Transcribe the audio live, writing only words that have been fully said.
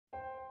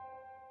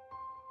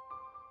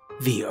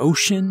The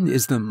ocean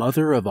is the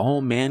mother of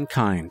all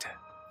mankind.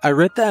 I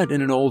read that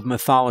in an old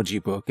mythology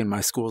book in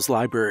my school's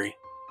library.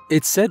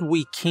 It said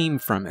we came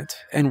from it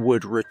and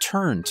would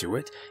return to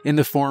it in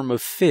the form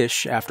of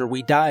fish after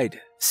we died,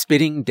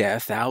 spitting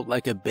death out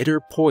like a bitter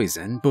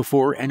poison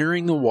before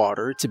entering the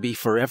water to be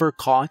forever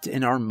caught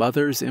in our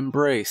mother's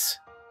embrace.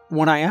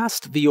 When I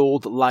asked the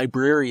old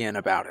librarian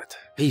about it,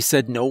 he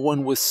said no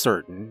one was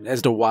certain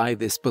as to why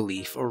this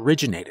belief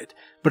originated,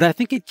 but I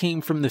think it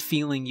came from the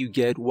feeling you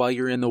get while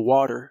you're in the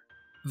water.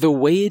 The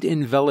way it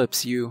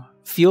envelops you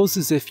feels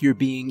as if you're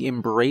being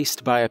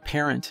embraced by a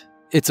parent.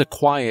 It's a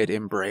quiet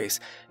embrace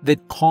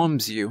that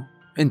calms you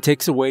and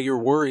takes away your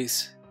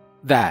worries.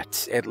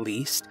 That, at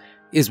least,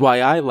 is why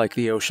I like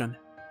the ocean.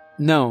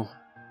 No,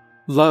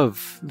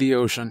 love the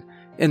ocean.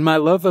 And my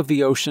love of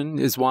the ocean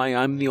is why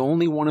I'm the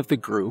only one of the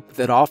group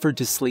that offered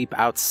to sleep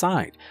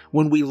outside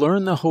when we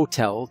learned the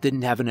hotel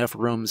didn't have enough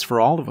rooms for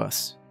all of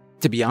us.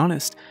 To be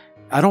honest,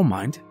 I don't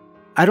mind.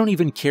 I don't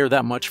even care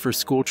that much for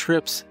school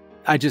trips.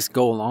 I just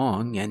go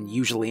along and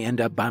usually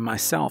end up by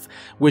myself,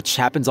 which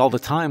happens all the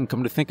time,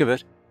 come to think of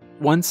it.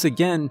 Once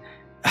again,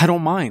 I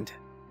don't mind.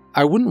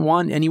 I wouldn't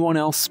want anyone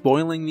else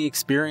spoiling the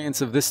experience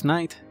of this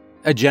night.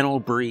 A gentle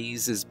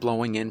breeze is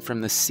blowing in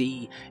from the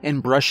sea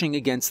and brushing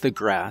against the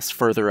grass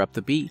further up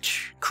the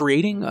beach,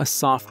 creating a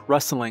soft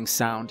rustling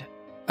sound.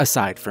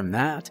 Aside from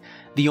that,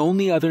 the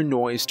only other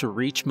noise to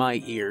reach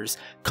my ears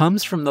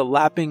comes from the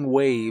lapping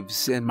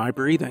waves and my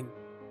breathing.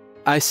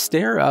 I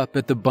stare up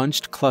at the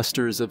bunched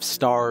clusters of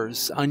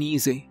stars,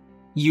 uneasy.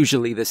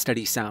 Usually the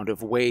steady sound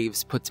of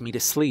waves puts me to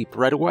sleep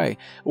right away,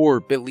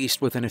 or at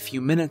least within a few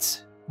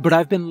minutes. But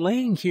I've been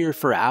laying here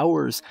for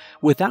hours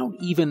without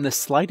even the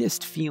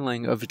slightest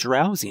feeling of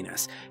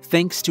drowsiness,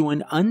 thanks to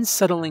an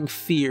unsettling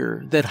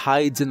fear that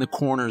hides in the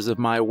corners of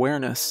my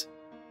awareness.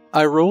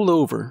 I roll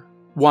over,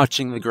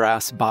 watching the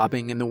grass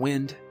bobbing in the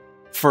wind.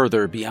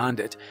 Further beyond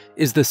it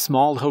is the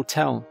small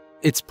hotel,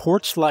 its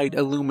porch light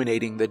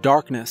illuminating the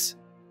darkness.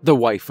 The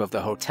wife of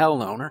the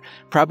hotel owner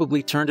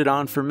probably turned it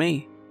on for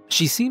me.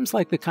 She seems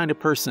like the kind of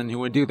person who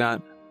would do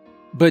that.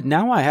 But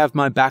now I have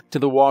my back to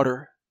the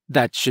water.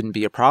 That shouldn't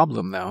be a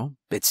problem, though.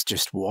 It's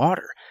just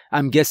water.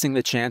 I'm guessing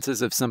the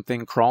chances of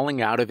something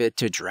crawling out of it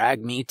to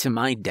drag me to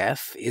my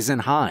death isn't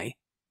high.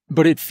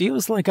 But it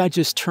feels like I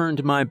just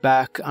turned my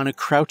back on a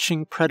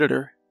crouching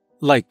predator.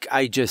 Like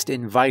I just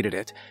invited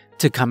it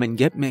to come and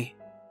get me.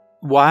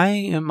 Why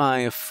am I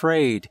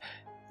afraid?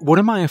 What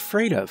am I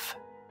afraid of?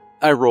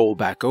 I roll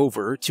back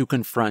over to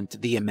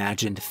confront the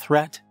imagined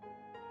threat.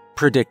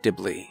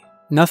 Predictably,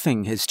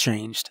 nothing has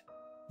changed.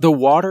 The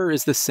water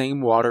is the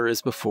same water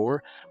as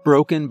before,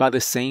 broken by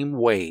the same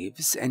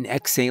waves and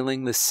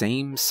exhaling the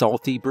same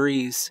salty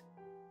breeze.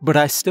 But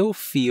I still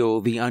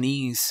feel the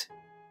unease.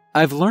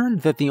 I've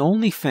learned that the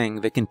only thing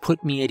that can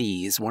put me at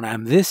ease when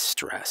I'm this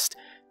stressed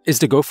is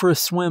to go for a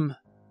swim.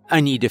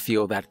 I need to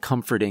feel that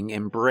comforting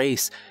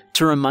embrace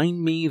to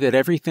remind me that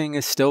everything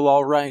is still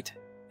alright.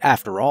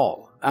 After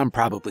all, I'm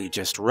probably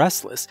just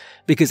restless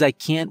because I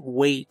can't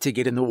wait to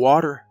get in the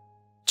water.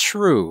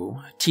 True,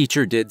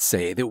 teacher did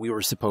say that we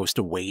were supposed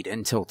to wait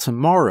until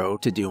tomorrow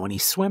to do any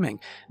swimming,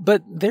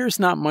 but there's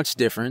not much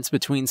difference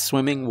between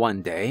swimming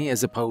one day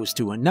as opposed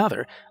to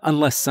another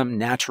unless some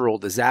natural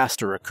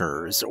disaster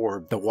occurs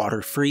or the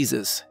water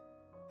freezes.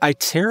 I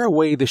tear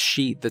away the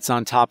sheet that's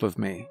on top of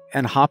me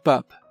and hop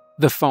up,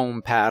 the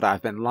foam pad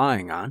I've been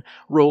lying on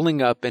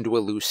rolling up into a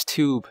loose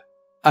tube.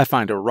 I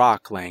find a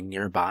rock laying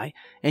nearby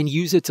and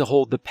use it to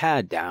hold the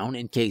pad down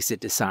in case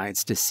it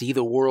decides to see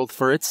the world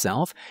for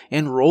itself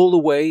and roll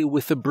away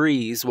with the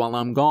breeze while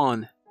I'm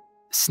gone.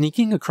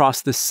 Sneaking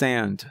across the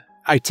sand,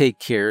 I take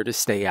care to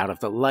stay out of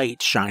the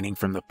light shining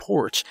from the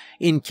porch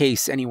in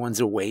case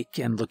anyone's awake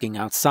and looking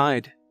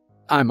outside.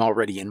 I'm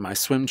already in my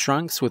swim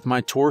trunks with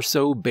my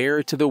torso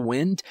bare to the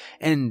wind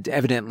and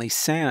evidently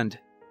sand.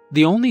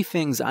 The only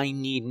things I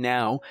need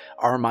now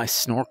are my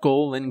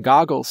snorkel and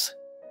goggles.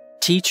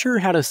 Teacher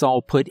had us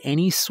all put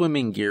any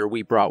swimming gear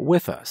we brought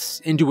with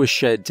us into a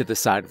shed to the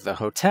side of the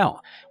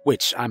hotel,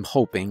 which I'm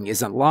hoping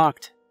isn't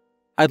locked.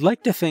 I'd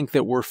like to think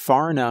that we're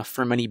far enough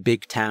from any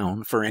big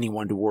town for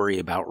anyone to worry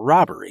about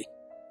robbery,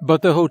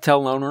 but the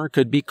hotel owner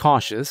could be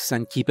cautious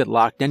and keep it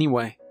locked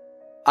anyway.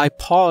 I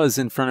pause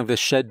in front of the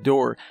shed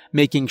door,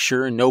 making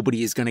sure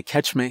nobody is going to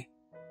catch me.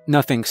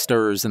 Nothing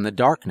stirs in the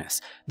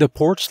darkness. The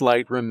porch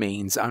light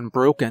remains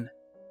unbroken.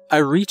 I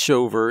reach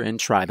over and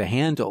try the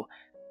handle.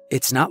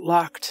 It's not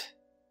locked.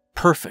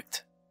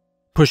 Perfect.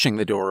 Pushing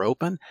the door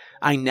open,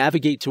 I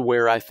navigate to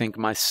where I think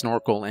my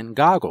snorkel and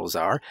goggles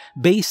are,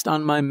 based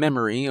on my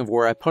memory of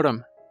where I put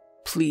them.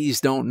 Please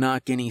don't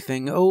knock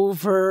anything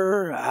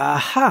over.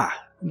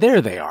 Aha! There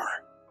they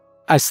are.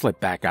 I slip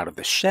back out of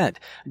the shed,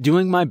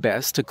 doing my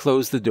best to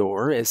close the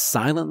door as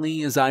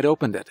silently as I'd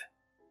opened it.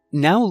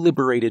 Now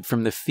liberated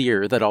from the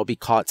fear that I'll be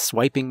caught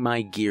swiping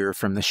my gear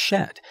from the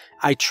shed,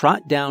 I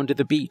trot down to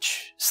the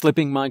beach,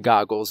 slipping my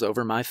goggles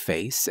over my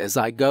face as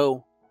I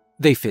go.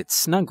 They fit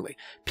snugly,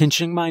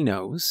 pinching my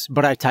nose,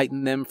 but I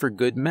tighten them for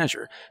good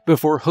measure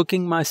before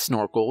hooking my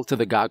snorkel to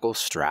the goggle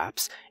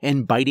straps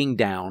and biting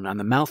down on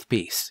the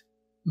mouthpiece.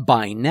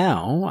 By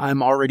now,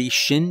 I'm already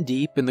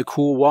shin-deep in the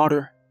cool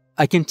water.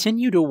 I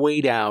continue to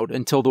wade out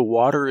until the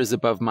water is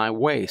above my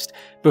waist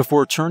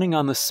before turning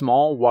on the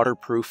small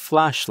waterproof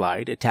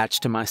flashlight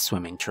attached to my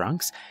swimming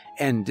trunks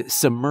and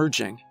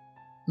submerging.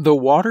 The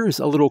water's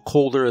a little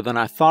colder than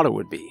I thought it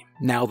would be,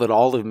 now that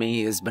all of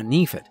me is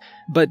beneath it,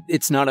 but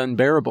it's not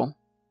unbearable.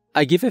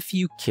 I give a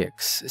few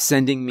kicks,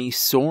 sending me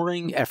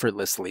soaring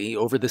effortlessly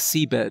over the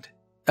seabed.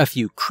 A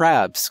few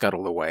crabs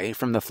scuttle away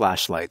from the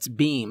flashlight's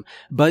beam,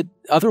 but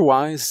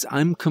otherwise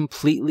I'm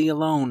completely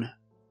alone.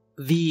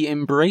 The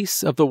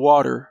embrace of the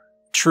water,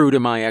 true to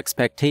my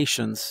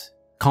expectations,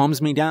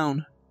 calms me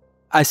down.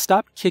 I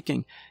stop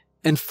kicking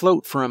and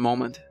float for a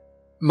moment,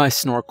 my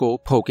snorkel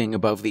poking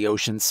above the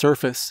ocean's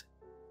surface.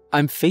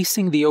 I'm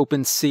facing the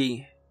open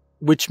sea,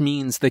 which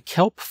means the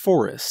kelp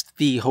forest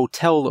the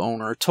hotel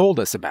owner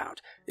told us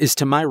about is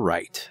to my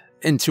right,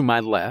 and to my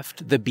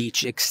left the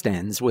beach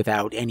extends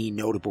without any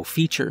notable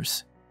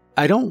features.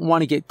 I don't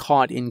want to get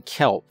caught in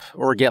kelp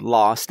or get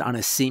lost on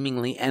a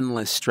seemingly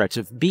endless stretch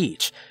of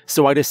beach,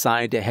 so I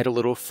decide to head a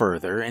little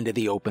further into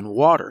the open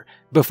water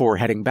before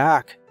heading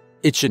back.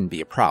 It shouldn't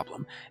be a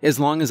problem, as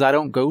long as I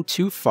don't go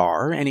too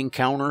far and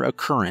encounter a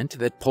current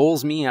that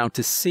pulls me out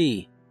to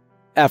sea.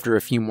 After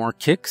a few more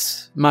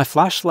kicks, my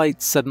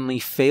flashlight suddenly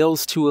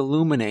fails to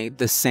illuminate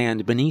the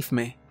sand beneath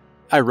me.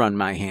 I run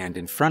my hand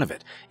in front of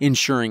it,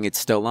 ensuring it's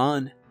still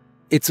on.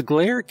 Its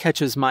glare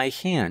catches my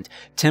hand,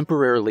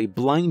 temporarily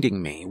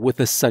blinding me with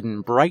a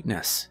sudden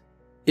brightness.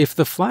 If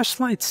the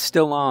flashlight's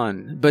still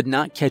on, but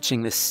not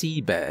catching the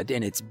seabed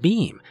in its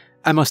beam,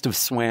 I must have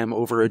swam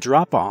over a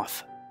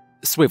drop-off.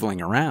 Swiveling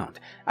around,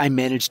 I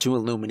manage to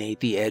illuminate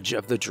the edge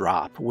of the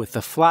drop with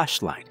the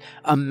flashlight,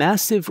 a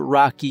massive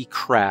rocky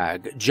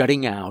crag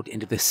jutting out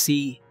into the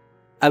sea.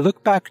 I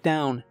look back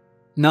down.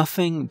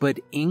 Nothing but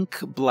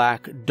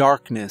ink-black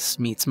darkness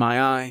meets my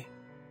eye.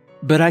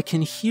 But I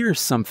can hear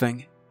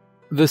something.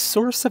 The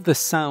source of the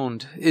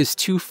sound is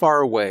too far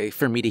away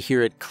for me to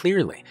hear it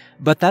clearly,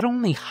 but that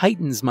only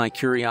heightens my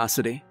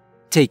curiosity,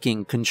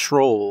 taking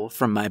control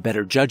from my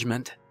better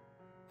judgment.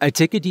 I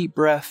take a deep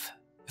breath,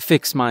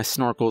 fix my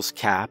snorkel's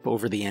cap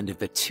over the end of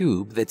the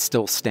tube that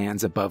still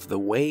stands above the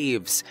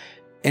waves,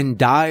 and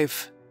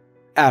dive.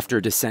 After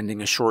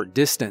descending a short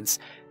distance,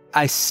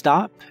 I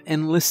stop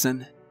and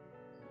listen.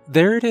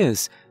 There it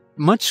is,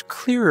 much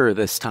clearer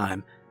this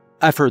time.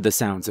 I've heard the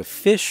sounds of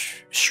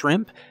fish,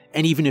 shrimp,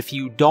 and even a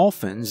few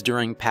dolphins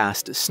during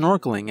past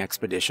snorkeling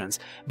expeditions,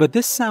 but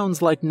this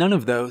sounds like none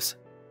of those.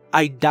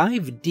 I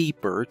dive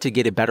deeper to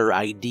get a better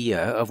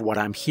idea of what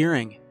I'm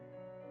hearing.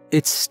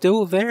 It's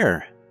still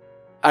there.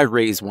 I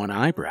raise one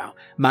eyebrow,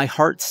 my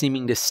heart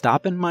seeming to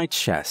stop in my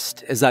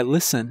chest as I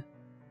listen.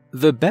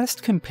 The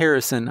best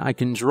comparison I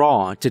can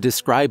draw to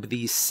describe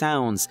these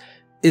sounds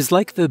is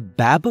like the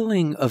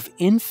babbling of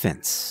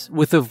infants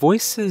with the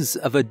voices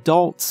of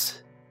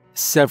adults.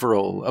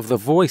 Several of the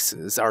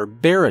voices are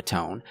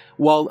baritone,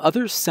 while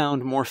others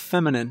sound more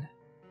feminine,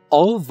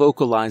 all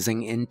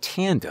vocalizing in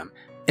tandem,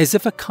 as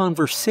if a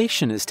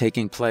conversation is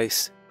taking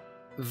place.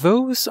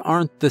 Those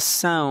aren't the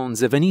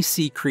sounds of any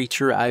sea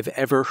creature I've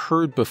ever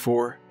heard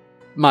before.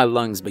 My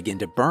lungs begin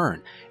to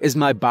burn as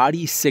my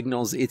body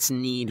signals its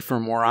need for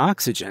more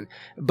oxygen,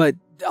 but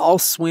I'll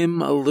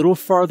swim a little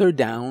farther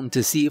down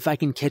to see if I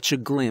can catch a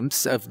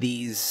glimpse of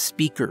these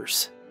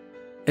speakers.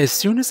 As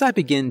soon as I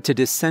begin to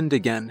descend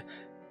again,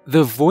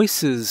 the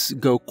voices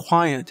go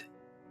quiet.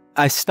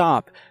 I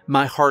stop,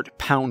 my heart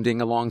pounding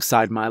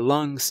alongside my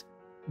lungs.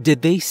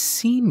 Did they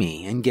see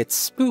me and get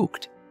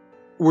spooked?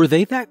 Were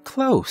they that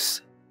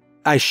close?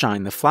 I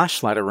shine the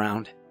flashlight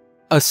around.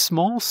 A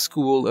small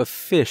school of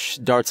fish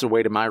darts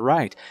away to my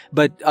right,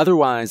 but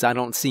otherwise I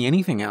don't see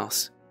anything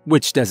else,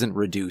 which doesn't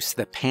reduce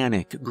the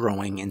panic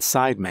growing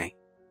inside me.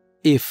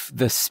 If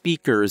the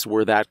speakers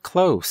were that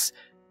close,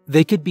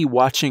 they could be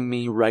watching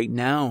me right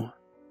now.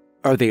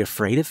 Are they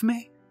afraid of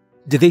me?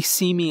 Do they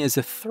see me as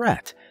a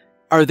threat?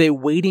 Are they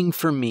waiting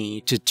for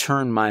me to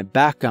turn my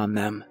back on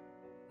them?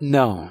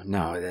 No,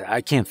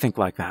 I can't think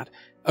like that.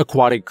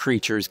 Aquatic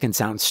creatures can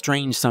sound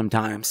strange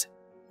sometimes.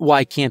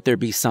 Why can't there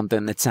be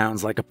something that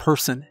sounds like a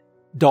person?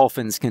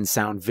 Dolphins can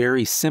sound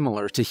very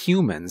similar to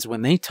humans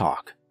when they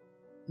talk.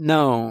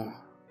 No,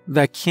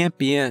 that can't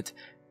be it.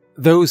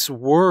 Those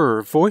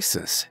were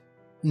voices.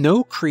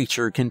 No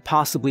creature can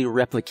possibly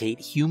replicate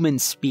human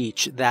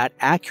speech that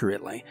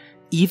accurately,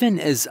 even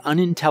as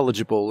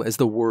unintelligible as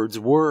the words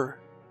were.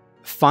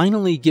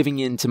 Finally giving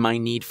in to my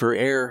need for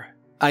air,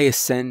 I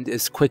ascend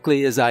as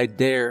quickly as I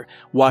dare,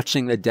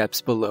 watching the depths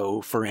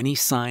below for any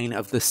sign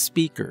of the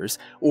speakers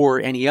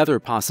or any other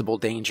possible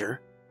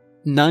danger.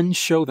 None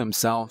show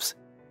themselves.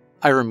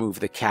 I remove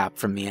the cap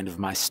from the end of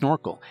my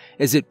snorkel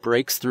as it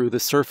breaks through the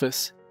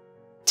surface.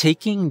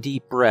 Taking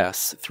deep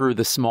breaths through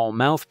the small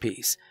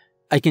mouthpiece,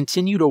 I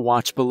continue to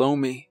watch below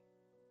me.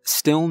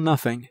 Still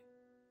nothing.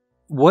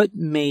 What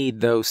made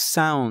those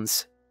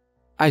sounds?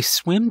 I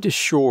swim to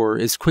shore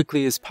as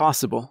quickly as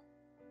possible.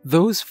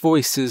 Those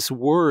voices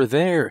were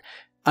there,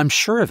 I'm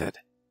sure of it.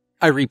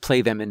 I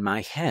replay them in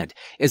my head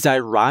as I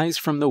rise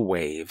from the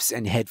waves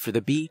and head for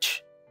the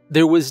beach.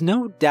 There was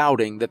no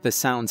doubting that the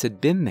sounds had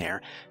been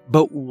there,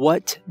 but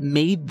what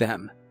made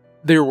them?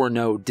 There were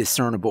no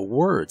discernible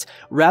words.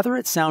 Rather,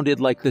 it sounded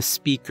like the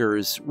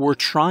speakers were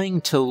trying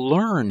to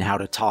learn how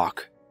to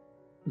talk.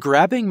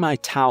 Grabbing my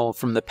towel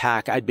from the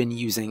pack I'd been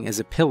using as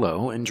a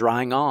pillow and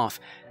drying off,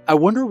 I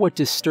wonder what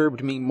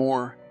disturbed me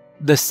more,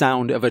 the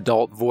sound of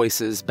adult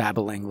voices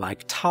babbling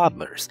like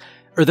toddlers,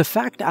 or the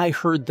fact I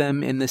heard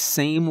them in the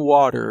same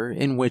water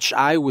in which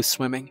I was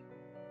swimming.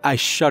 I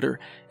shudder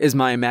as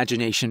my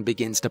imagination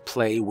begins to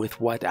play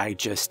with what I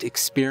just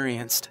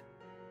experienced.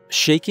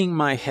 Shaking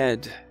my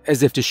head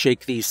as if to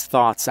shake these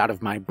thoughts out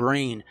of my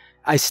brain,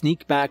 I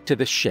sneak back to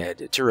the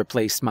shed to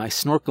replace my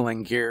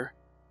snorkeling gear.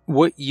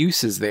 What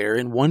use is there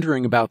in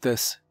wondering about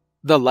this?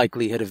 The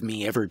likelihood of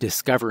me ever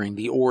discovering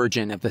the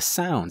origin of the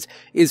sounds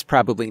is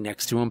probably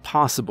next to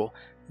impossible.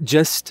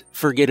 Just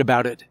forget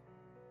about it.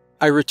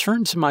 I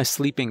return to my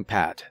sleeping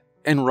pad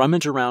and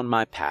rummage around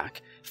my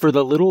pack for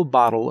the little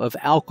bottle of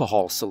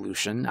alcohol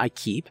solution I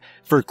keep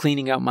for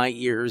cleaning out my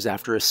ears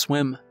after a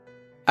swim.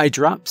 I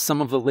drop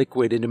some of the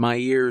liquid into my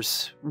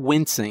ears,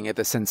 wincing at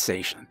the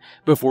sensation,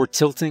 before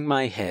tilting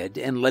my head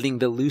and letting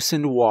the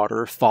loosened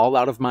water fall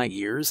out of my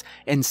ears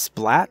and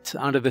splat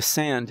onto the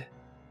sand.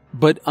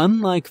 But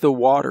unlike the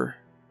water,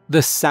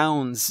 the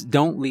sounds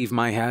don't leave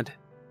my head.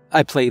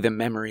 I play the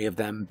memory of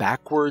them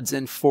backwards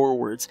and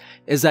forwards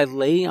as I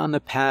lay on the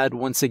pad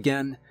once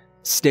again,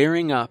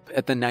 staring up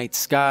at the night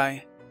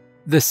sky.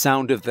 The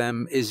sound of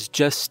them is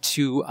just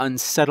too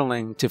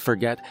unsettling to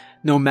forget,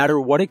 no matter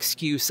what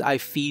excuse I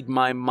feed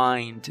my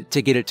mind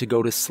to get it to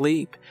go to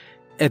sleep.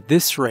 At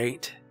this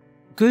rate,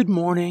 good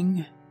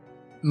morning.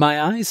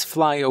 My eyes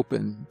fly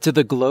open to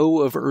the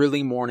glow of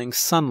early morning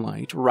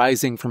sunlight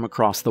rising from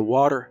across the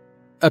water.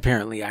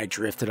 Apparently I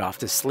drifted off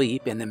to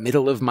sleep in the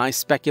middle of my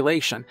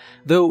speculation,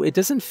 though it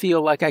doesn't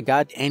feel like I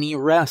got any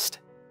rest.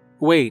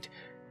 Wait,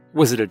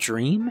 was it a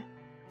dream?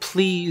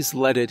 Please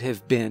let it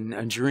have been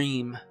a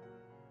dream.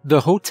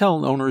 The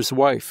hotel owner's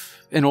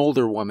wife, an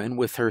older woman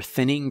with her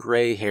thinning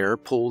gray hair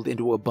pulled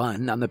into a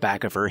bun on the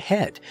back of her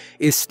head,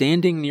 is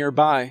standing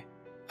nearby.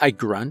 I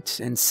grunt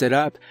and sit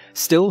up,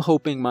 still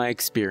hoping my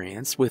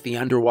experience with the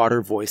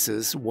underwater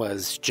voices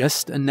was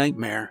just a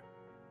nightmare.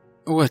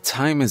 "What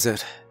time is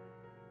it?"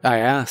 I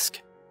ask.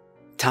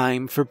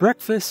 "Time for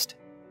breakfast,"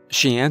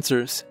 she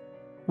answers.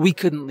 "We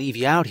couldn't leave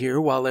you out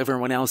here while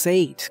everyone else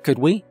ate, could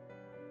we?"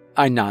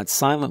 I nod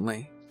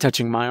silently,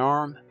 touching my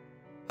arm.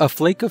 A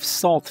flake of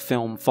salt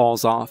film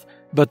falls off,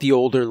 but the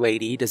older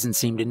lady doesn't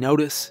seem to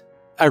notice.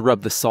 I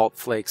rub the salt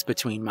flakes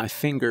between my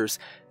fingers,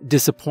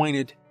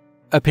 disappointed.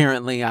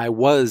 Apparently I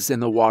was in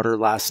the water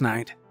last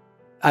night.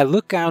 I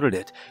look out at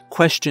it,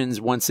 questions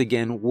once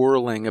again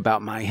whirling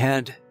about my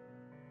head.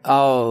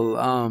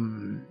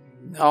 I'll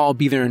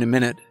be there in a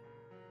minute,"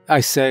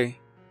 I say.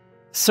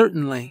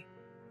 "Certainly,"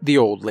 the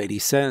old lady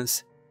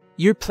says.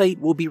 "Your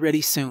plate will be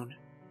ready soon."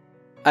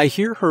 I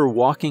hear her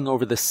walking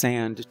over the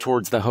sand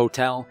towards the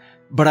hotel,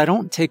 but I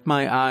don't take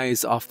my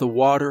eyes off the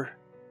water.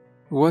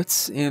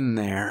 What's in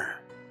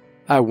there?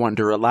 I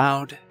wonder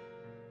aloud.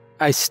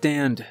 I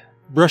stand,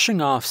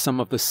 brushing off some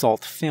of the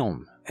salt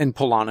film, and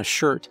pull on a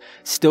shirt,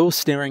 still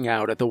staring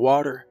out at the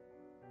water.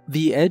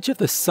 The edge of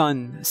the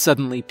sun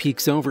suddenly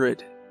peeks over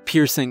it,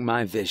 piercing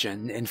my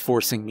vision and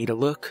forcing me to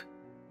look.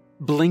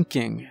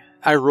 Blinking,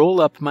 I roll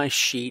up my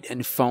sheet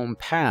and foam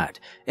pad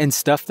and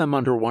stuff them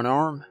under one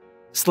arm.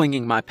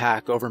 Slinging my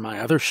pack over my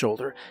other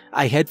shoulder,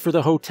 I head for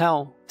the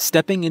hotel,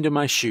 stepping into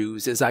my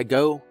shoes as I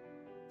go.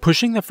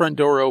 Pushing the front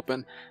door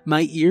open,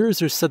 my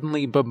ears are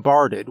suddenly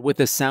bombarded with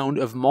the sound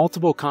of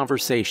multiple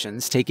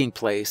conversations taking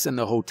place in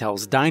the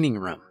hotel's dining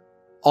room.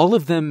 All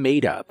of them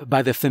made up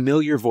by the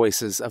familiar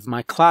voices of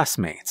my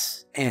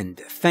classmates, and,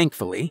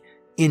 thankfully,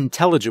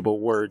 intelligible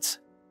words.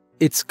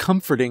 It's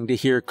comforting to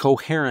hear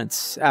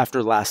coherence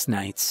after last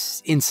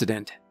night's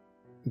incident.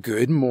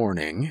 "Good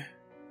morning."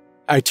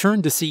 I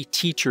turn to see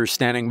Teacher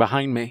standing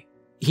behind me.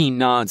 He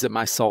nods at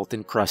my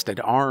salt-encrusted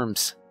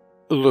arms.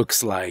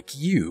 "Looks like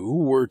you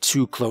were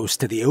too close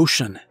to the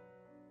ocean."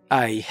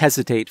 I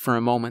hesitate for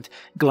a moment,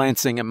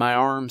 glancing at my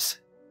arms.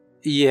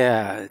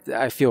 "Yeah,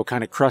 I feel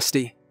kind of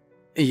crusty."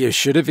 "You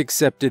should have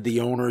accepted the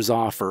owner's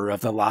offer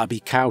of the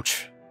lobby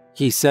couch,"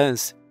 he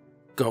says.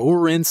 "Go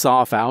rinse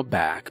off out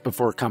back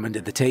before coming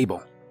to the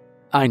table."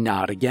 I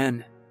nod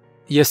again.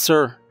 "Yes,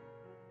 sir."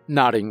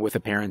 Nodding with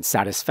apparent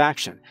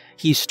satisfaction,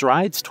 he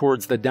strides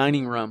towards the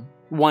dining room,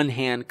 one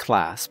hand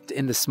clasped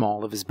in the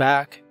small of his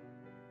back.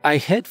 I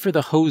head for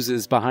the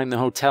hoses behind the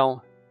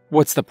hotel.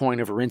 What's the point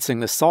of rinsing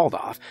the salt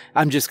off?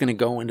 I'm just going to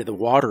go into the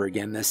water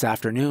again this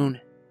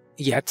afternoon.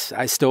 Yet,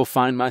 I still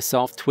find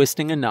myself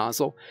twisting a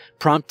nozzle,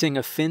 prompting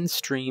a thin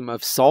stream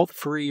of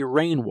salt-free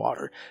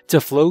rainwater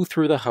to flow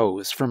through the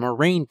hose from a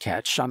rain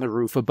catch on the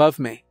roof above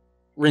me.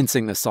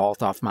 Rinsing the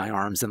salt off my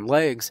arms and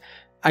legs,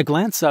 I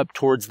glance up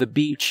towards the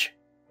beach.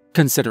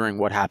 Considering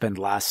what happened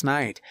last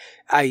night,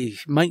 I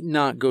might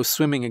not go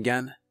swimming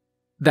again.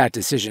 That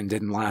decision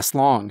didn't last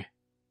long.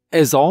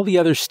 As all the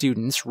other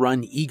students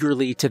run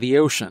eagerly to the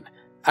ocean,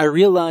 I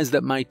realized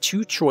that my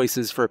two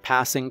choices for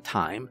passing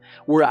time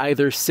were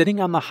either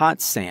sitting on the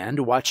hot sand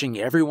watching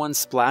everyone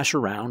splash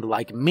around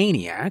like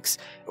maniacs,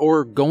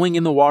 or going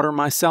in the water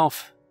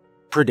myself.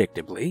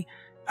 Predictably,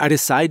 I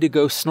decide to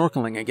go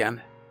snorkeling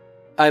again.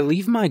 I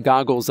leave my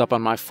goggles up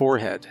on my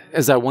forehead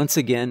as I once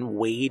again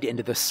wade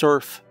into the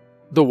surf.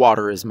 The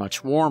water is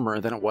much warmer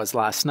than it was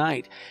last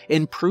night,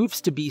 and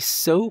proves to be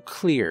so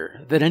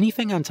clear that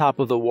anything on top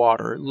of the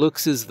water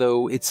looks as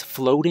though it's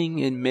floating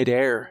in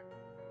midair.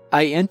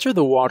 I enter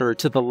the water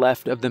to the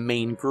left of the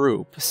main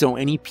group, so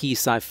any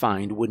peace I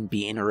find wouldn't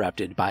be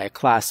interrupted by a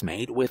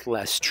classmate with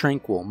less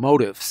tranquil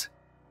motives.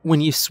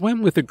 When you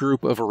swim with a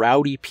group of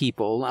rowdy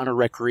people on a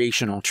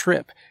recreational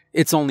trip,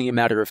 it's only a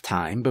matter of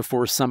time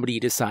before somebody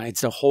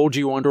decides to hold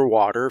you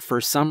underwater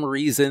for some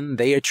reason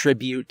they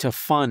attribute to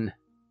fun.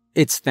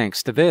 It's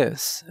thanks to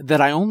this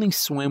that I only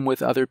swim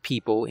with other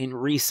people in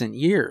recent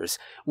years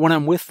when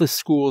I'm with the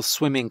school's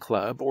swimming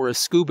club or a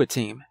scuba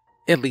team.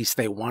 At least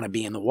they want to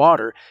be in the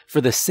water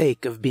for the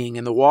sake of being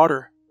in the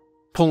water.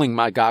 Pulling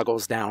my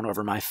goggles down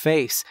over my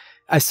face,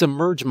 I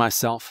submerge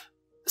myself.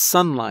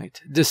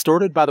 Sunlight,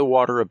 distorted by the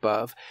water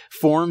above,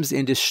 forms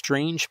into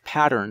strange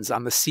patterns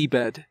on the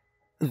seabed.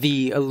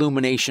 The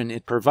illumination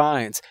it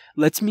provides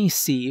lets me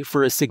see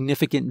for a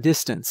significant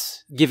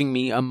distance, giving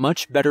me a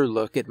much better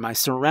look at my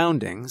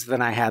surroundings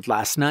than I had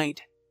last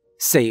night.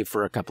 Save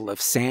for a couple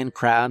of sand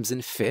crabs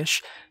and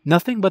fish,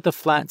 nothing but the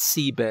flat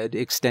seabed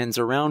extends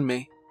around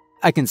me.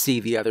 I can see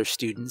the other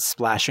students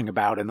splashing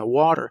about in the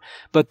water,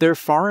 but they're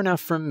far enough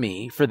from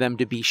me for them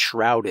to be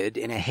shrouded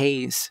in a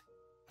haze.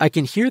 I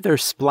can hear their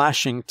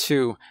splashing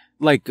too,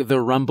 like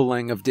the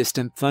rumbling of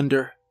distant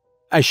thunder.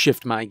 I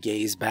shift my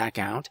gaze back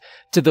out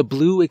to the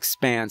blue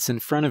expanse in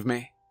front of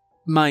me.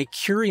 My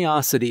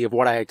curiosity of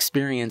what I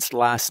experienced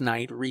last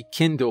night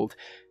rekindled.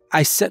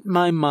 I set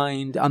my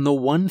mind on the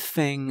one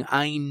thing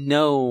I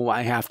know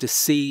I have to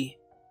see.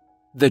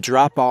 The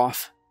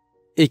drop-off.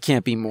 It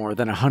can't be more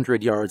than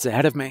 100 yards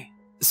ahead of me,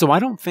 so I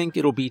don't think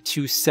it'll be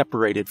too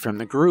separated from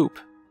the group.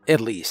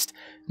 At least,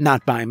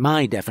 not by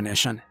my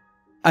definition.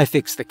 I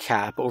fix the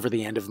cap over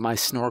the end of my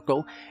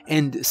snorkel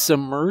and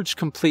submerge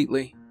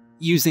completely,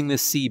 using the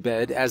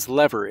seabed as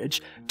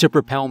leverage to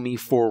propel me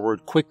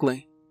forward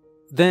quickly.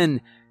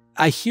 Then,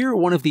 I hear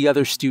one of the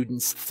other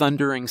students'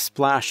 thundering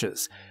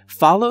splashes,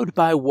 followed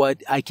by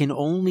what I can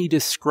only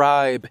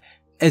describe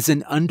as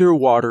an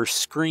underwater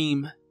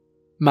scream.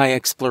 My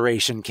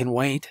exploration can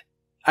wait.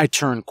 I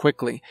turn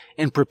quickly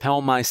and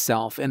propel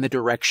myself in the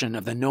direction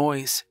of the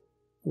noise.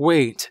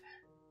 Wait,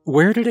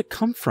 where did it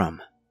come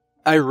from?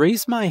 I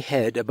raise my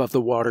head above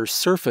the water's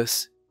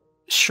surface.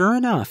 Sure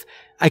enough,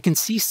 I can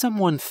see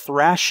someone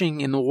thrashing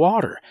in the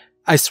water.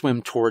 I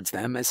swim towards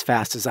them as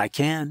fast as I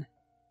can.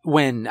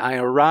 When I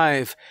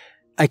arrive,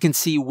 I can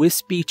see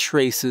wispy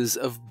traces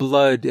of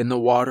blood in the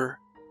water.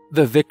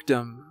 The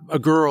victim, a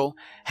girl,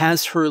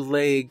 has her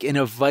leg in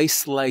a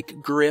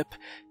vice-like grip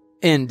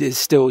and is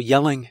still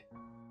yelling.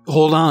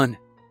 "Hold on,"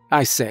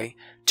 I say,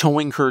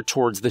 towing her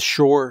towards the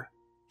shore.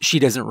 She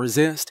doesn't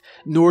resist,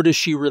 nor does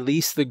she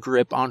release the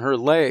grip on her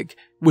leg,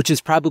 which is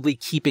probably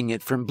keeping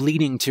it from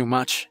bleeding too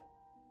much.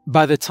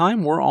 By the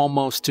time we're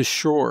almost to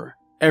shore,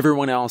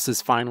 everyone else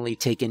has finally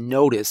taken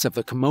notice of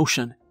the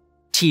commotion.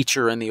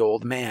 Teacher and the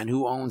old man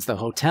who owns the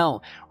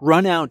hotel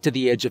run out to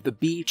the edge of the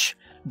beach,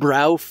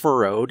 brow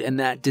furrowed and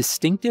that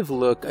distinctive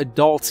look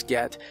adults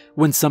get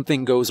when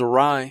something goes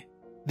awry.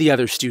 The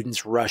other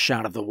students rush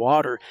out of the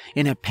water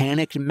in a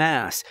panicked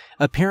mass,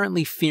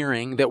 apparently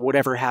fearing that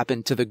whatever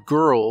happened to the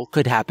girl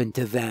could happen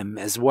to them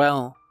as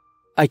well.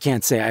 I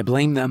can't say I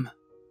blame them.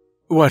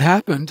 "What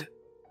happened?"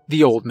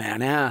 the old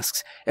man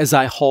asks as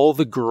I haul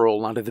the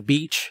girl onto the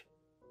beach.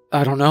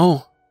 "I don't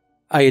know,"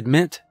 I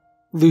admit,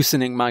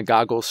 loosening my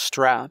goggles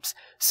straps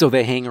so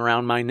they hang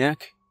around my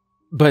neck.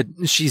 "But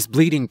she's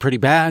bleeding pretty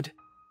bad."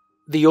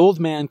 The old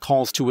man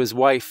calls to his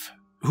wife,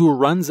 who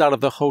runs out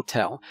of the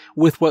hotel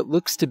with what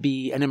looks to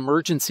be an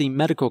emergency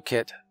medical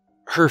kit,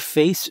 her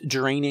face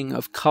draining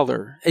of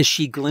color as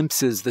she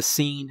glimpses the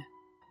scene.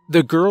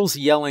 The girl's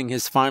yelling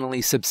has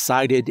finally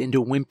subsided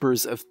into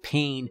whimpers of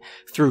pain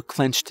through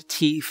clenched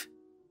teeth.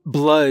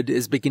 Blood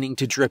is beginning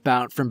to drip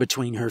out from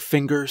between her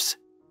fingers.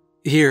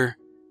 "Here,"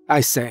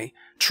 I say,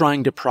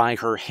 trying to pry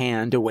her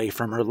hand away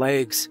from her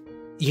legs.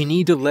 "You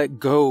need to let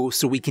go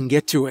so we can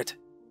get to it."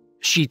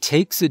 She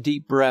takes a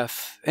deep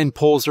breath and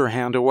pulls her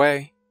hand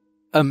away.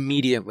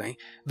 Immediately,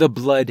 the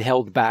blood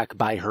held back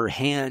by her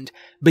hand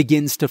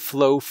begins to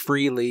flow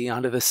freely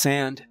onto the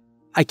sand.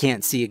 I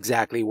can't see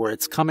exactly where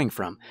it's coming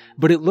from,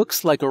 but it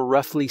looks like a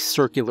roughly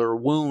circular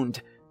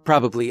wound,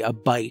 probably a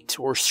bite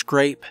or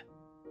scrape.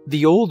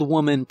 The old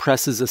woman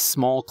presses a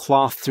small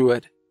cloth through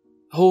it.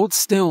 "Hold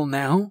still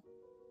now."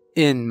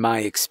 In my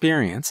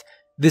experience,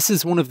 this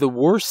is one of the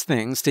worst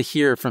things to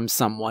hear from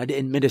someone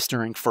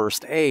administering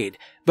first aid,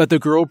 but the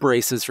girl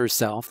braces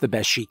herself the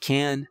best she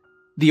can.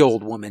 The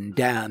old woman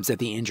dabs at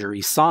the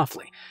injury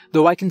softly,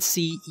 though I can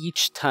see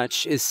each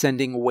touch is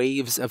sending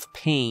waves of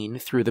pain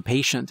through the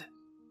patient.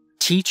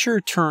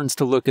 Teacher turns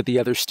to look at the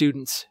other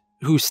students,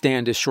 who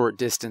stand a short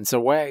distance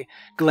away,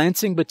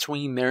 glancing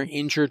between their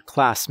injured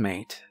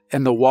classmate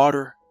and the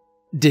water.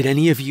 "Did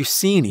any of you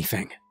see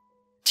anything?"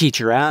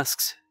 Teacher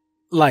asks.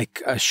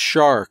 "Like a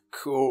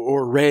shark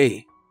or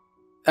ray?"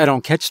 I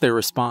don't catch their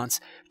response,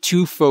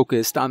 too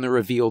focused on the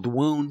revealed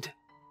wound.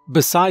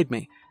 Beside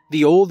me,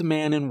 the old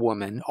man and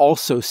woman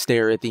also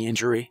stare at the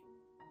injury.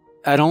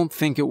 "I don't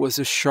think it was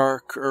a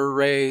shark or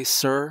ray,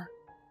 sir,"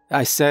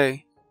 I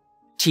say.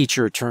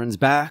 Teacher turns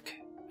back,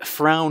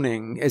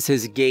 frowning as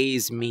his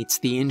gaze meets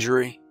the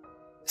injury.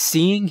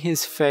 Seeing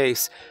his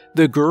face,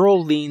 the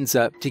girl leans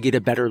up to get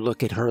a better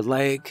look at her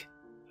leg.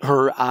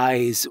 Her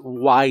eyes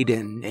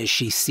widen as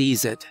she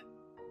sees it.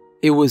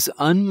 It was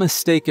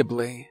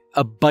unmistakably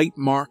a bite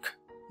mark,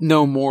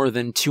 no more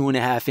than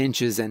 2.5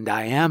 inches in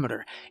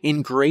diameter,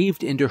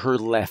 engraved into her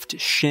left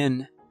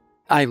shin.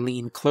 I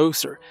lean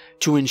closer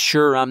to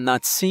ensure I'm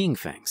not seeing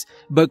things,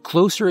 but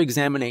closer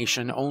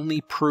examination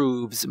only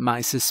proves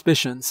my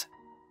suspicions.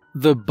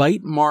 The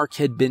bite mark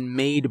had been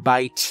made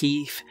by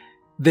teeth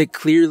that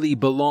clearly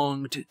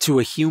belonged to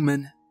a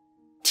human.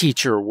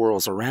 Teacher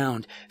whirls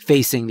around,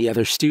 facing the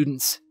other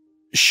students.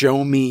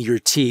 "Show me your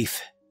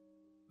teeth."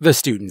 The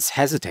students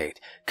hesitate,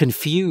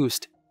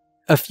 confused.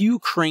 A few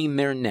crane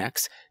their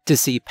necks to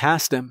see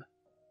past him.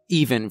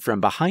 Even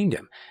from behind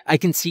him, I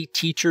can see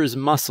Teacher's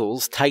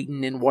muscles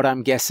tighten in what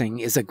I'm guessing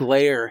is a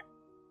glare.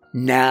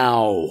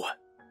 "Now!"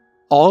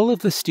 All of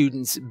the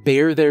students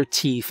bare their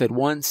teeth at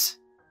once.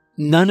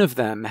 None of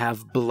them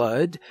have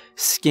blood,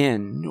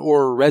 skin,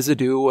 or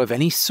residue of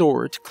any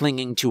sort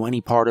clinging to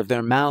any part of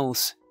their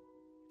mouths.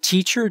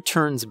 Teacher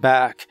turns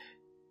back,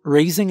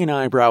 raising an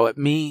eyebrow at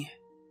me.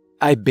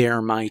 I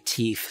bare my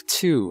teeth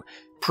too,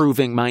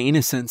 proving my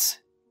innocence.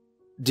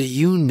 "Do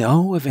you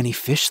know of any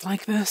fish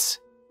like this?"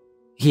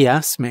 he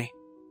asks me.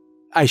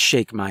 I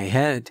shake my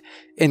head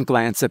and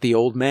glance at the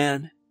old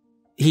man.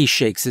 He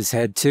shakes his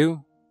head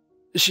too.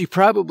 "She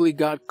probably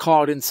got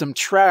caught in some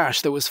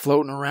trash that was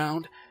floating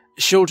around.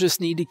 She'll just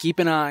need to keep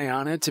an eye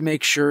on it to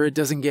make sure it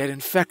doesn't get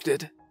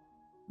infected."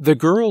 The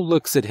girl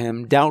looks at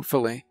him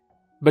doubtfully,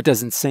 but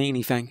doesn't say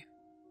anything.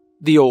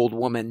 The old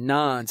woman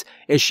nods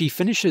as she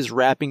finishes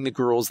wrapping the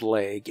girl's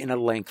leg in a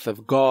length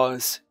of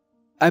gauze.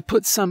 "I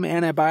put some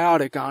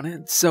antibiotic on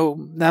it,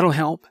 so that'll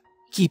help.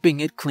 Keeping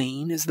it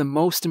clean is the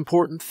most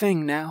important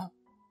thing now."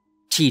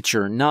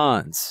 Teacher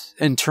nods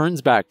and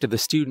turns back to the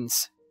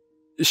students.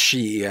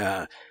 She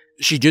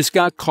just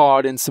got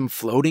caught in some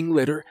floating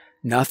litter.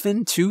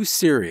 Nothing too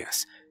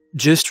serious.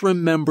 Just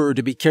remember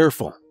to be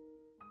careful."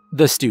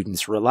 The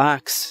students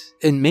relax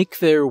and make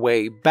their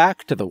way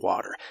back to the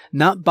water,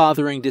 not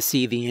bothering to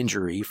see the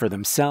injury for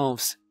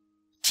themselves.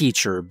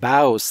 Teacher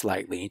bows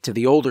slightly to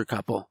the older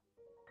couple.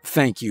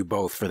 "Thank you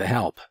both for the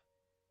help."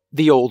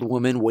 The old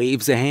woman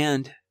waves a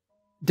hand.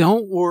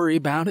 "Don't worry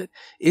about it.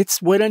 It's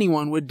what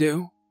anyone would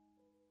do."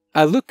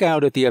 I look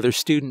out at the other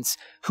students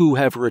who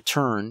have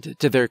returned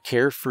to their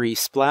carefree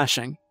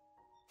splashing.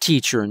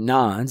 Teacher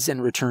nods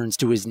and returns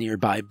to his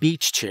nearby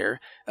beach chair,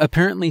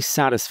 apparently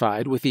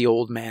satisfied with the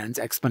old man's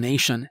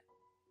explanation.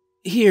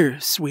 "Here,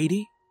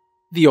 sweetie,"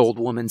 the old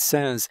woman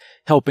says,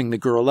 helping the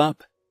girl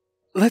up.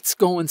 "Let's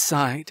go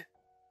inside."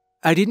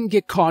 "I didn't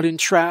get caught in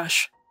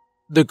trash,"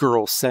 the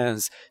girl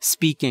says,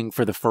 speaking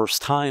for the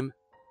first time.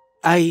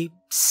 "I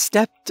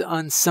stepped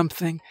on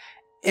something,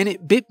 and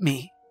it bit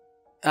me."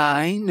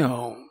 "I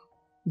know,"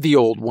 the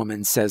old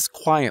woman says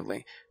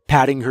quietly,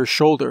 patting her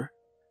shoulder.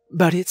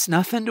 "But it's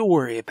nothing to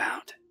worry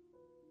about."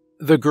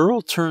 The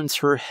girl turns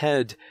her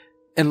head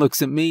and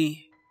looks at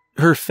me,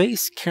 her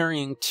face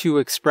carrying two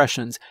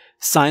expressions,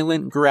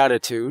 silent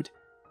gratitude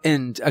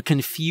and a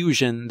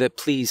confusion that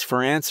pleads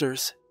for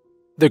answers.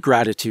 The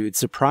gratitude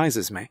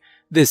surprises me.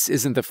 This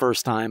isn't the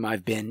first time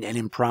I've been an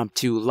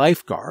impromptu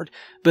lifeguard,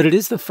 but it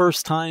is the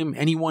first time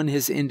anyone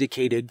has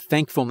indicated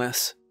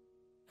thankfulness.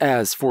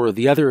 As for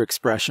the other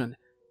expression,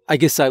 I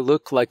guess I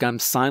look like I'm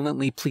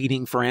silently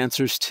pleading for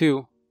answers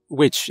too,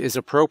 which is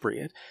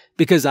appropriate,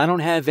 because I don't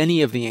have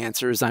any of the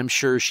answers I'm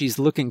sure she's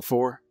looking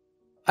for.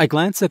 I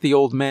glance at the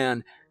old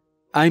man.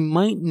 I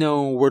might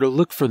know where to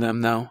look for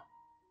them, though.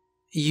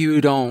 "You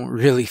don't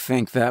really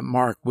think that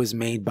mark was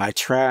made by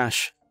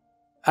trash?"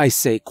 I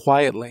say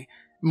quietly,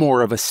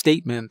 more of a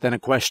statement than a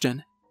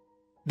question.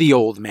 The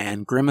old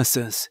man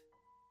grimaces.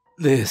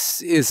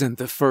 "This isn't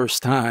the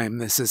first time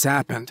this has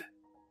happened."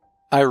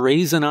 I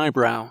raise an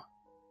eyebrow.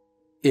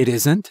 "It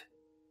isn't?"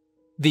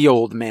 The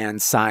old man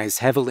sighs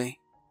heavily.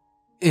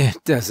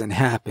 "It doesn't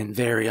happen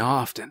very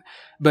often,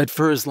 but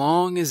for as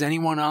long as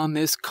anyone on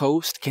this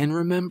coast can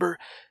remember,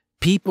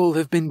 people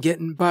have been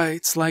getting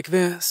bites like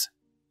this."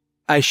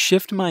 I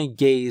shift my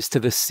gaze to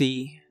the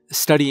sea,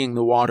 studying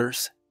the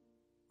waters.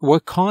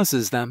 "What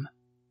causes them?"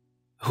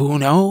 "Who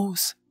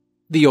knows?"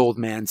 the old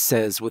man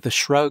says with a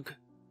shrug.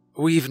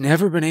 "We've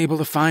never been able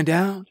to find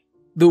out.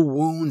 The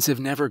wounds have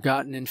never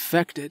gotten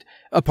infected,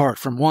 apart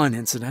from one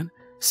incident,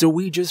 so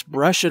we just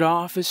brush it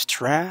off as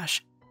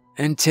trash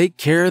and take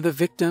care of the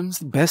victims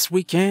the best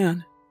we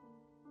can."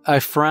 I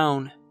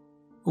frown.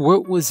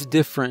 What was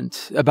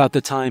different about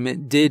the time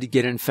it did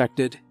get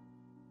infected?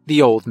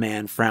 The old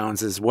man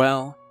frowns as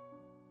well.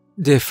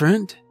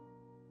 Different?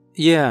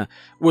 Yeah,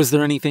 was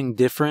there anything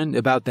different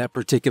about that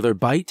particular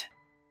bite?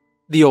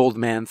 The old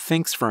man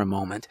thinks for a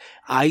moment,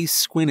 eyes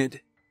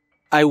squinted.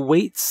 I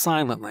wait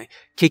silently,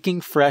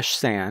 kicking fresh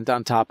sand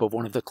on top of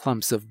one of the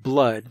clumps of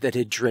blood that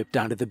had dripped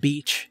onto the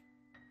beach.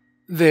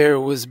 There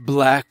was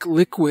black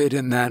liquid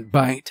in that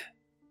bite,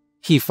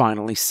 he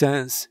finally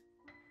says.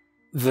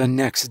 The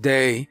next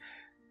day,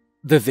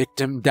 the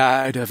victim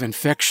died of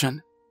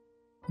infection.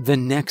 The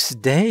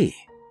next day?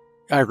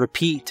 I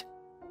repeat,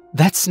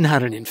 that's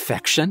not an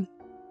infection.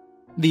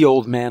 The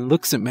old man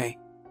looks at me.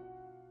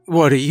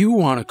 What do you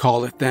want to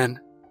call it then?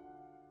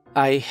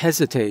 I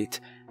hesitate,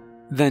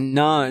 then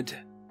nod.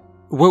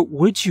 What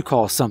would you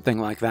call something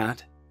like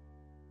that?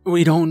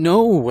 We don't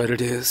know what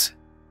it is,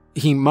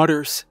 he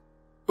mutters,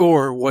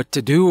 or what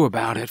to do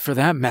about it for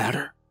that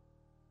matter.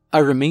 I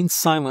remain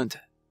silent.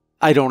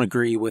 I don't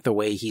agree with the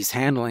way he's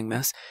handling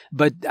this,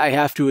 but I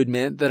have to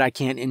admit that I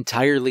can't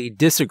entirely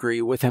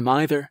disagree with him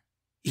either.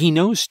 He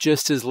knows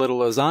just as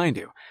little as I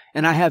do,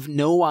 and I have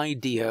no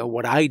idea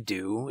what I'd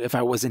do if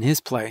I was in his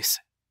place.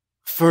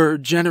 For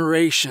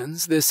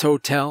generations, this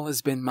hotel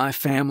has been my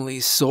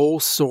family's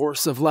sole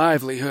source of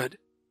livelihood,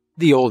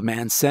 the old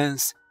man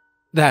says.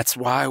 That's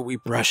why we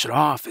brush it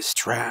off as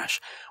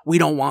trash. We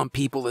don't want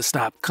people to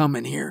stop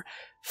coming here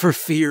for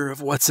fear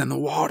of what's in the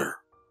water.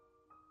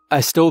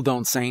 I still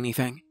don't say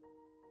anything.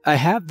 I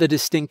have the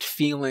distinct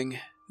feeling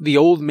the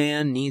old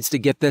man needs to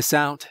get this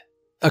out.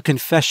 A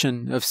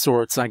confession of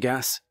sorts, I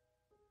guess.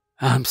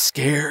 I'm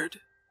scared,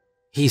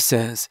 he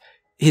says,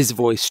 his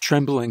voice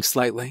trembling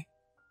slightly.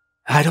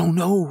 I don't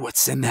know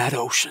what's in that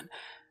ocean.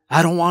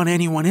 I don't want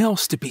anyone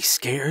else to be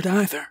scared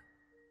either.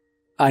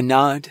 I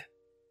nod.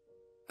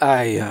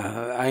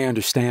 I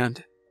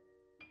understand.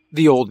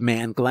 The old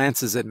man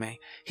glances at me,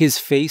 his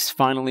face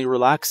finally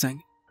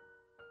relaxing.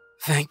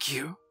 Thank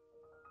you.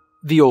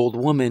 The old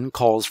woman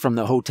calls from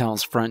the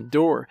hotel's front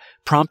door,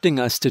 prompting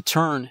us to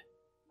turn.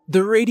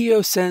 The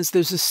radio says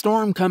there's a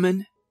storm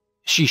coming,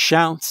 she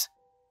shouts.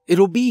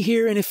 It'll be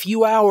here in a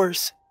few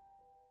hours.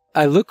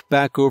 I look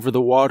back over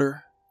the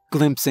water,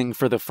 glimpsing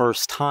for the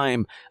first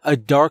time a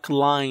dark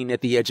line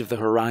at the edge of the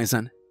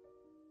horizon.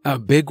 A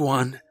big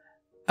one.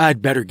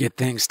 I'd better get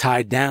things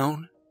tied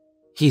down,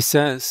 he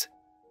says.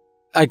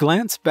 I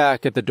glance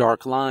back at the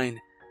dark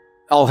line.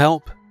 I'll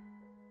help.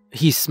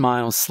 He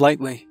smiles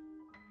slightly.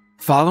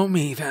 Follow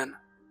me, then.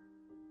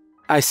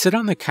 I sit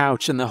on the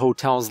couch in the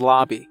hotel's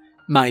lobby,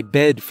 my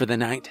bed for the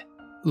night,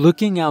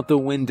 looking out the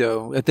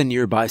window at the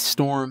nearby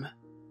storm.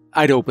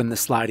 I'd opened the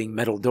sliding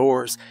metal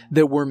doors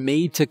that were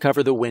made to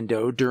cover the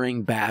window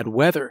during bad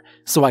weather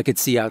so I could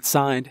see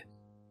outside.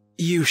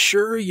 You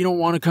sure you don't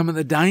want to come in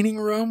the dining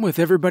room with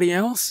everybody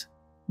else?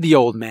 The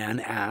old man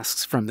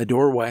asks from the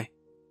doorway.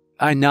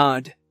 I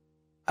nod.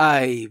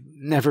 I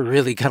never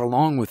really got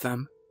along with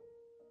them.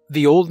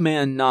 The old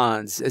man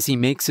nods as he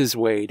makes his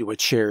way to a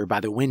chair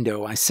by the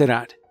window I sit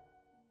at.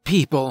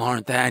 People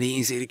aren't that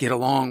easy to get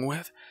along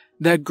with.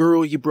 That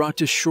girl you brought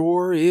to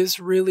shore is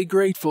really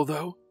grateful,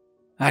 though.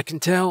 I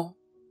can tell.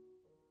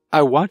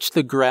 I watch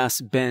the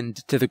grass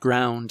bend to the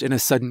ground in a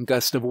sudden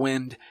gust of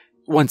wind,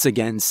 once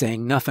again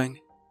saying nothing.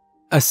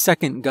 A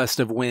second gust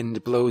of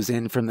wind blows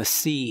in from the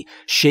sea,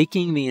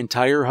 shaking the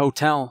entire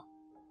hotel.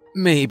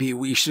 Maybe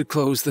we should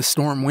close the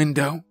storm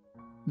window,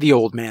 the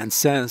old man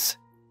says.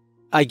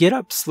 I get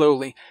up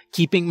slowly,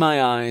 keeping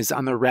my eyes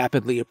on the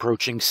rapidly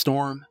approaching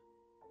storm.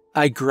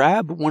 I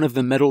grab one of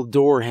the metal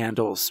door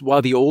handles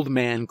while the old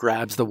man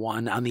grabs the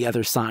one on the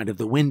other side of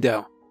the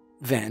window.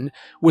 Then,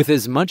 with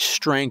as much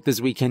strength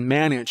as we can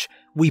manage,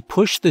 we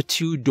push the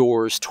two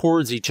doors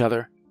towards each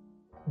other.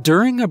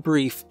 During a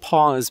brief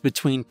pause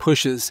between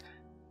pushes,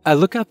 I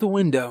look out the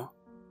window,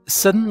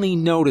 suddenly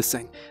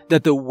noticing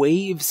that the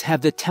waves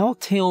have the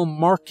telltale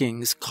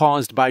markings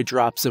caused by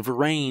drops of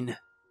rain.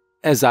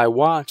 As I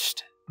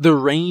watched, the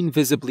rain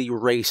visibly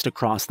raced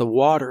across the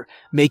water,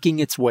 making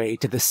its way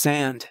to the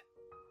sand.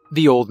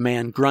 The old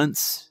man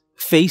grunts,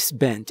 face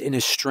bent in a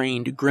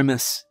strained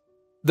grimace.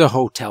 The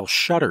hotel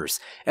shudders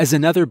as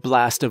another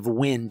blast of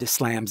wind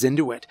slams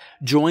into it,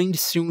 joined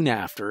soon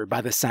after by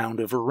the sound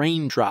of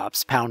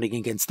raindrops pounding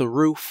against the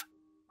roof.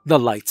 The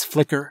lights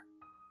flicker.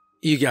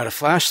 You got a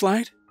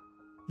flashlight?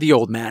 The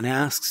old man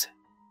asks.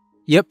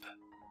 Yep,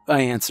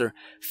 I answer,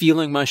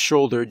 feeling my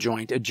shoulder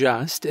joint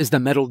adjust as the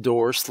metal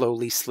door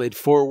slowly slid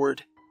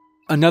forward.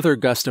 Another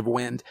gust of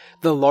wind,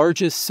 the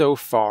largest so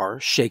far,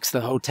 shakes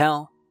the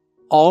hotel.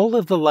 All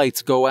of the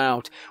lights go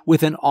out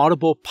with an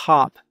audible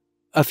pop.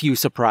 A few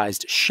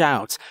surprised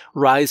shouts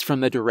rise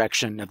from the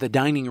direction of the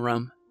dining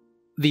room.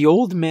 The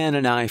old man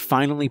and I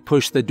finally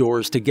push the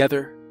doors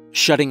together,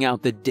 shutting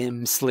out the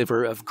dim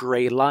sliver of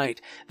gray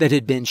light that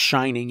had been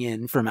shining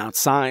in from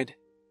outside.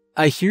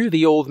 I hear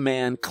the old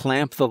man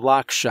clamp the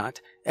lock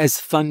shut as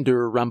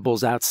thunder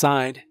rumbles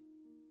outside.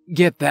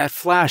 Get that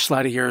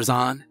flashlight of yours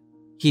on,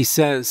 he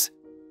says.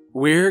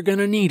 We're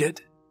gonna need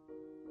it.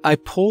 I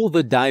pull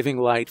the diving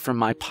light from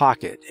my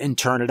pocket and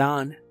turn it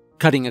on,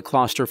 cutting a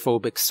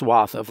claustrophobic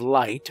swath of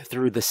light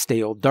through the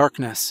stale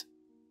darkness.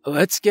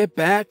 Let's get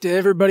back to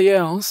everybody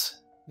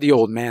else, the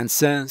old man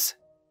says.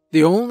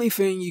 The only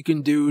thing you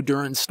can do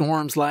during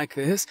storms like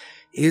this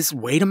is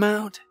wait 'em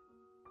out.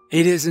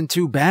 It isn't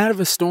too bad of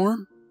a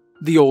storm,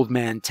 the old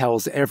man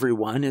tells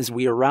everyone as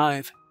we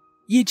arrive.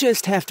 You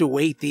just have to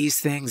wait these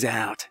things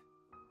out.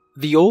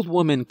 The old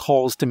woman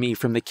calls to me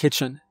from the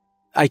kitchen.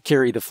 I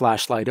carry the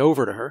flashlight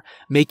over to her,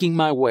 making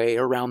my way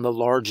around the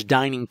large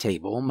dining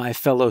table my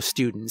fellow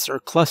students are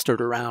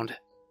clustered around.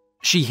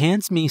 She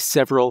hands me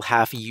several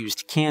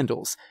half-used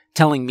candles,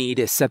 telling me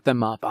to set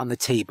them up on the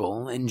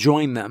table and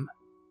join them.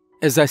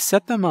 As I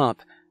set them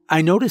up,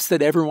 I notice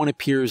that everyone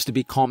appears to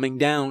be calming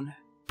down,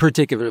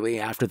 particularly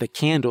after the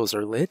candles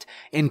are lit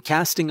and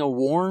casting a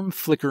warm,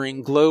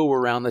 flickering glow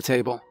around the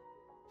table.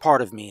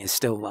 Part of me is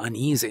still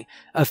uneasy,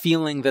 a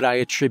feeling that I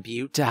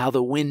attribute to how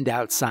the wind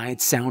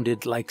outside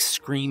sounded like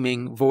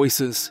screaming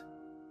voices.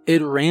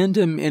 At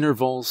random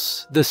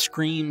intervals, the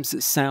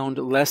screams sound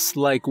less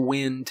like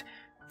wind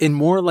and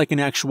more like an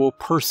actual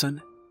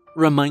person,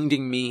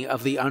 reminding me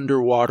of the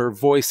underwater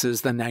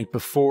voices the night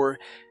before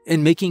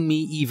and making me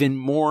even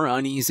more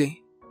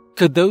uneasy.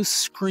 Could those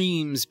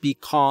screams be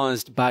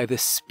caused by the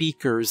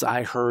speakers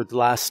I heard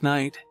last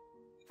night?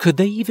 Could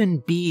they even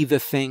be the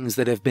things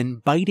that have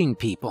been biting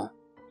people?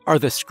 Are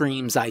the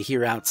screams I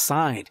hear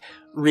outside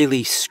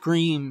really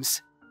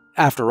screams?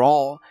 After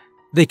all,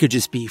 they could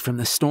just be from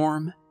the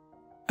storm.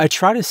 I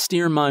try to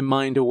steer my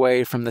mind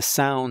away from the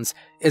sounds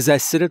as I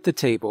sit at the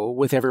table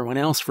with everyone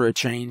else for a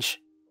change.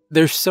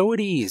 They're so at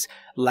ease,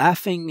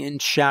 laughing and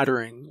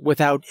chattering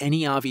without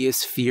any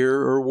obvious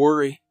fear or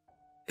worry.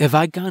 Have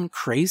I gone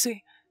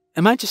crazy?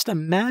 Am I just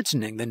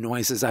imagining the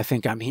noises I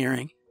think I'm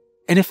hearing?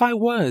 And if I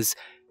was,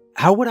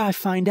 how would I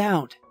find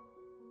out?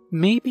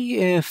 Maybe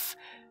if...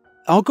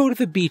 I'll go to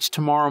the beach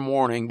tomorrow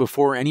morning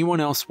before anyone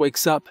else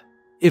wakes up.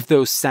 If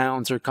those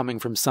sounds are coming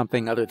from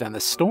something other than the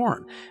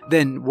storm,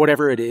 then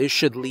whatever it is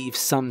should leave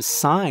some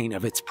sign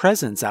of its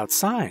presence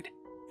outside.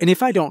 And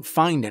if I don't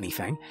find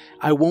anything,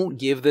 I won't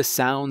give the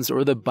sounds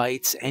or the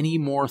bites any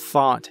more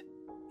thought.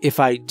 If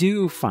I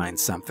do find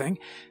something,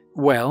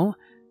 well,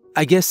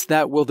 I guess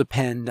that will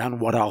depend on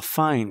what I'll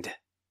find.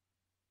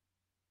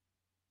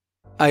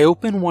 I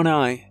open one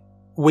eye,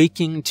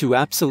 waking to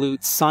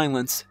absolute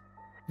silence.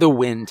 The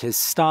wind has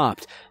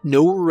stopped,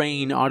 no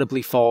rain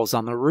audibly falls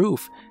on the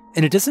roof,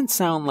 and it doesn't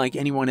sound like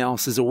anyone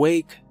else is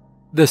awake.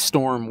 The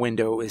storm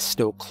window is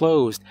still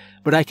closed,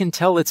 but I can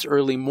tell it's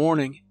early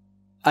morning.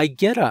 I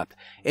get up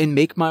and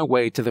make my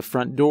way to the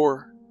front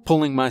door,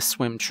 pulling my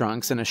swim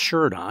trunks and a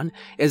shirt on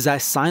as I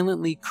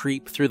silently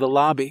creep through the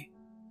lobby.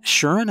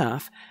 Sure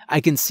enough,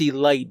 I can see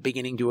light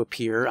beginning to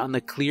appear on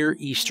the clear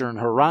eastern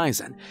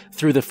horizon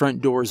through the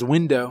front door's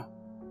window.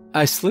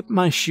 I slip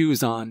my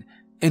shoes on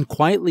and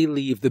quietly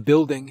leave the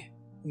building,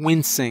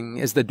 wincing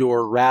as the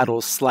door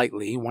rattles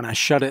slightly when I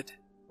shut it.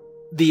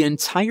 The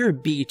entire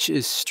beach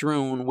is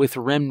strewn with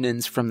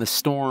remnants from the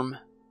storm.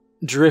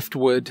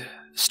 Driftwood,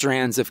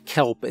 strands of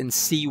kelp and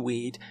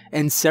seaweed,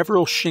 and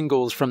several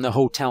shingles from the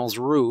hotel's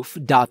roof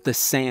dot the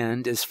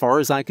sand as far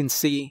as I can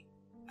see.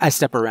 I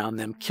step around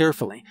them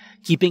carefully,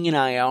 keeping an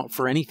eye out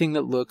for anything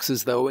that looks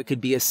as though it could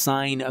be a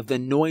sign of the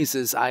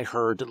noises I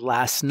heard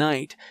last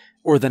night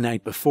or the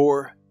night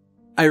before.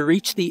 I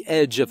reach the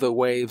edge of the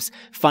waves,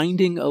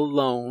 finding a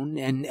lone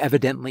and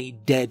evidently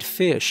dead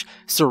fish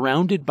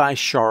surrounded by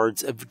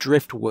shards of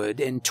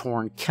driftwood and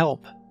torn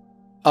kelp.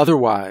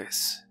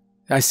 Otherwise,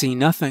 I see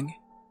nothing.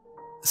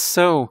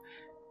 So,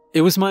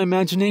 it was my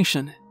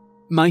imagination.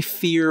 My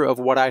fear of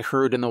what I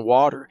heard in the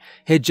water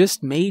had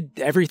just made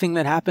everything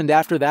that happened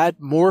after that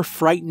more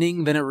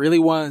frightening than it really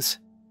was.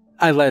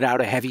 I let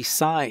out a heavy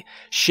sigh,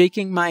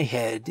 shaking my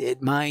head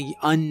at my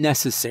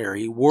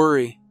unnecessary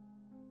worry.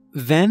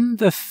 Then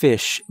the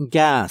fish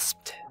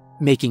gasped,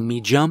 making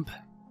me jump.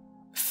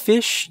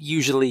 Fish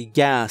usually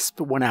gasp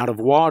when out of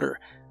water,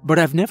 but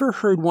I've never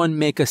heard one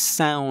make a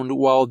sound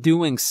while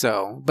doing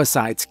so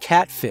besides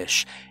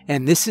catfish,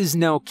 and this is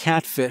no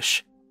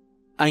catfish.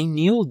 I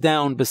kneel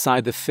down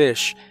beside the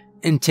fish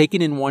and take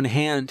it in one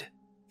hand.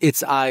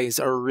 Its eyes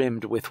are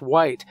rimmed with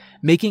white,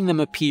 making them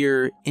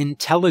appear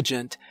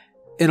intelligent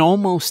and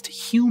almost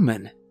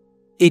human.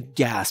 It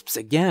gasps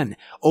again,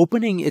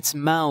 opening its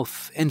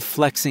mouth and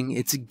flexing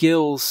its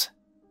gills.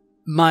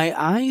 My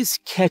eyes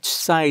catch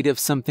sight of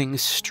something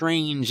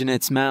strange in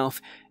its mouth,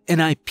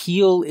 and I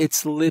peel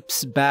its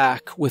lips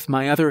back with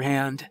my other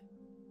hand,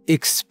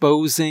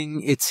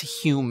 exposing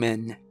its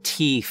human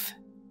teeth.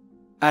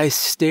 I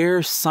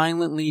stare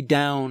silently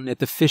down at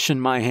the fish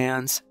in my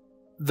hands.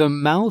 The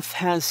mouth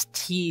has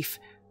teeth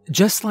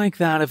just like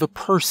that of a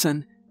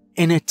person,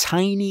 and a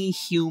tiny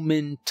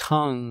human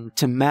tongue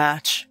to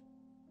match.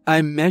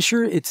 I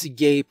measure its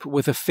gape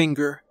with a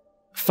finger,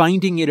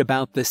 finding it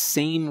about the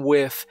same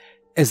width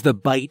as the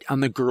bite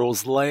on the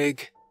girl's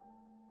leg.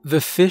 The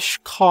fish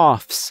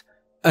coughs,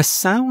 a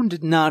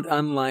sound not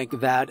unlike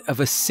that of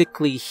a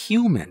sickly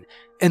human,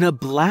 and a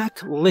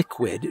black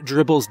liquid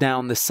dribbles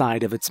down the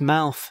side of its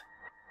mouth.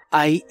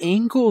 I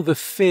angle the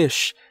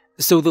fish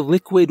so the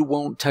liquid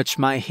won't touch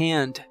my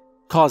hand,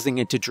 causing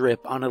it to drip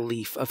on a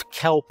leaf of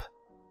kelp.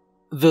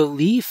 The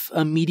leaf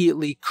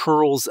immediately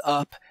curls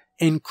up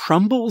and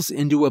crumbles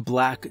into a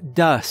black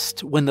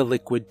dust when the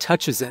liquid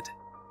touches it.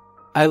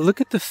 I look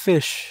at the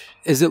fish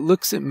as it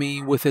looks at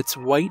me with its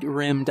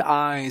white-rimmed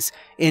eyes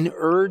and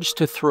urge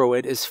to throw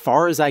it as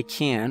far as I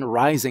can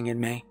rising in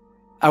me.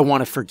 I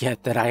want to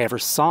forget that I ever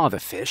saw the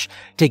fish,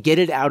 to get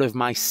it out of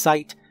my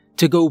sight,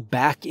 to go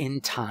back in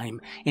time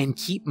and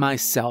keep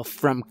myself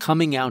from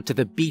coming out to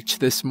the beach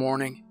this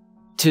morning,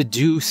 to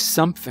do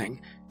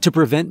something to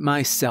prevent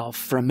myself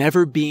from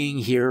ever being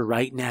here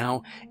right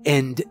now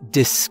and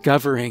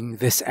discovering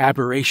this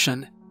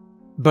aberration.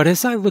 But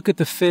as I look at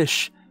the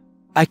fish,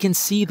 I can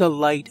see the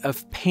light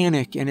of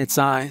panic in its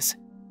eyes,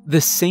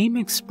 the same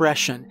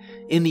expression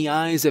in the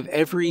eyes of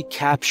every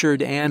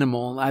captured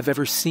animal I've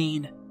ever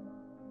seen.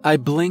 I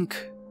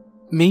blink.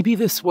 Maybe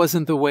this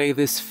wasn't the way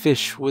this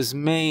fish was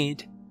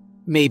made.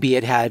 Maybe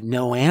it had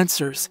no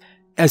answers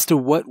as to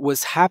what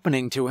was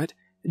happening to it,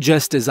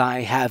 just as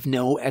I have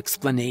no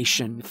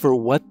explanation for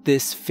what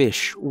this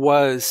fish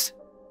was.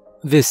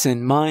 This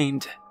in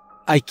mind,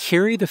 I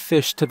carry the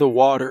fish to the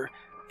water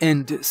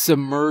and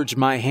submerge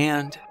my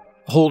hand,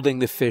 holding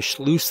the fish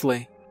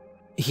loosely.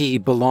 He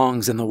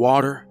belongs in the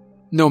water,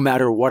 no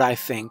matter what I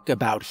think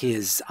about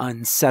his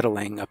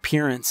unsettling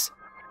appearance.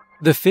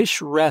 The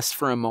fish rests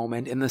for a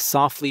moment in the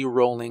softly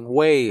rolling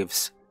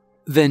waves,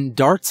 then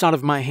darts out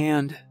of my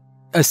hand,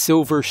 a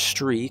silver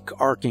streak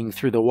arcing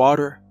through the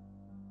water.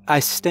 I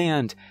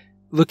stand,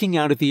 looking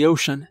out at the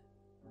ocean.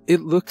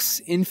 It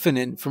looks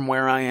infinite from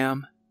where I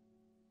am.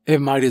 It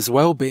might as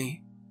well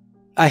be.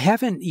 I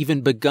haven't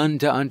even begun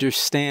to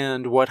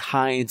understand what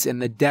hides in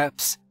the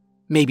depths.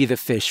 Maybe the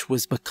fish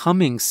was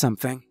becoming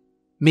something.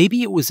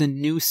 Maybe it was a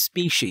new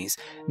species,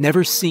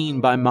 never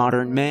seen by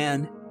modern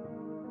man.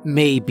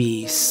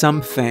 Maybe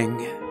something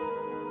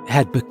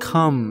had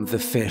become the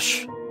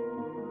fish.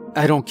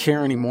 I don't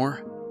care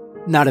anymore.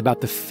 Not about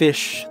the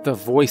fish, the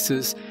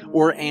voices,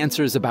 or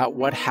answers about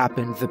what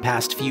happened the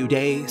past few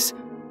days.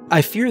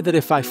 I fear that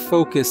if I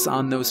focus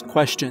on those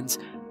questions,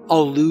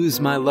 I'll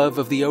lose my love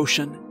of the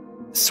ocean,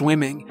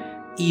 swimming,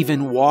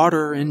 even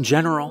water in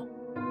general.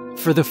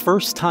 For the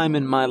first time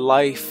in my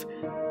life,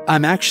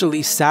 I'm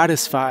actually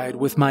satisfied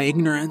with my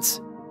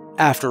ignorance.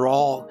 After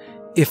all,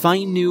 if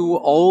I knew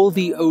all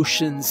the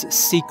ocean's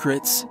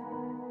secrets,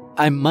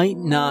 I might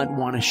not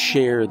want to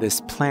share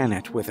this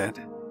planet with it.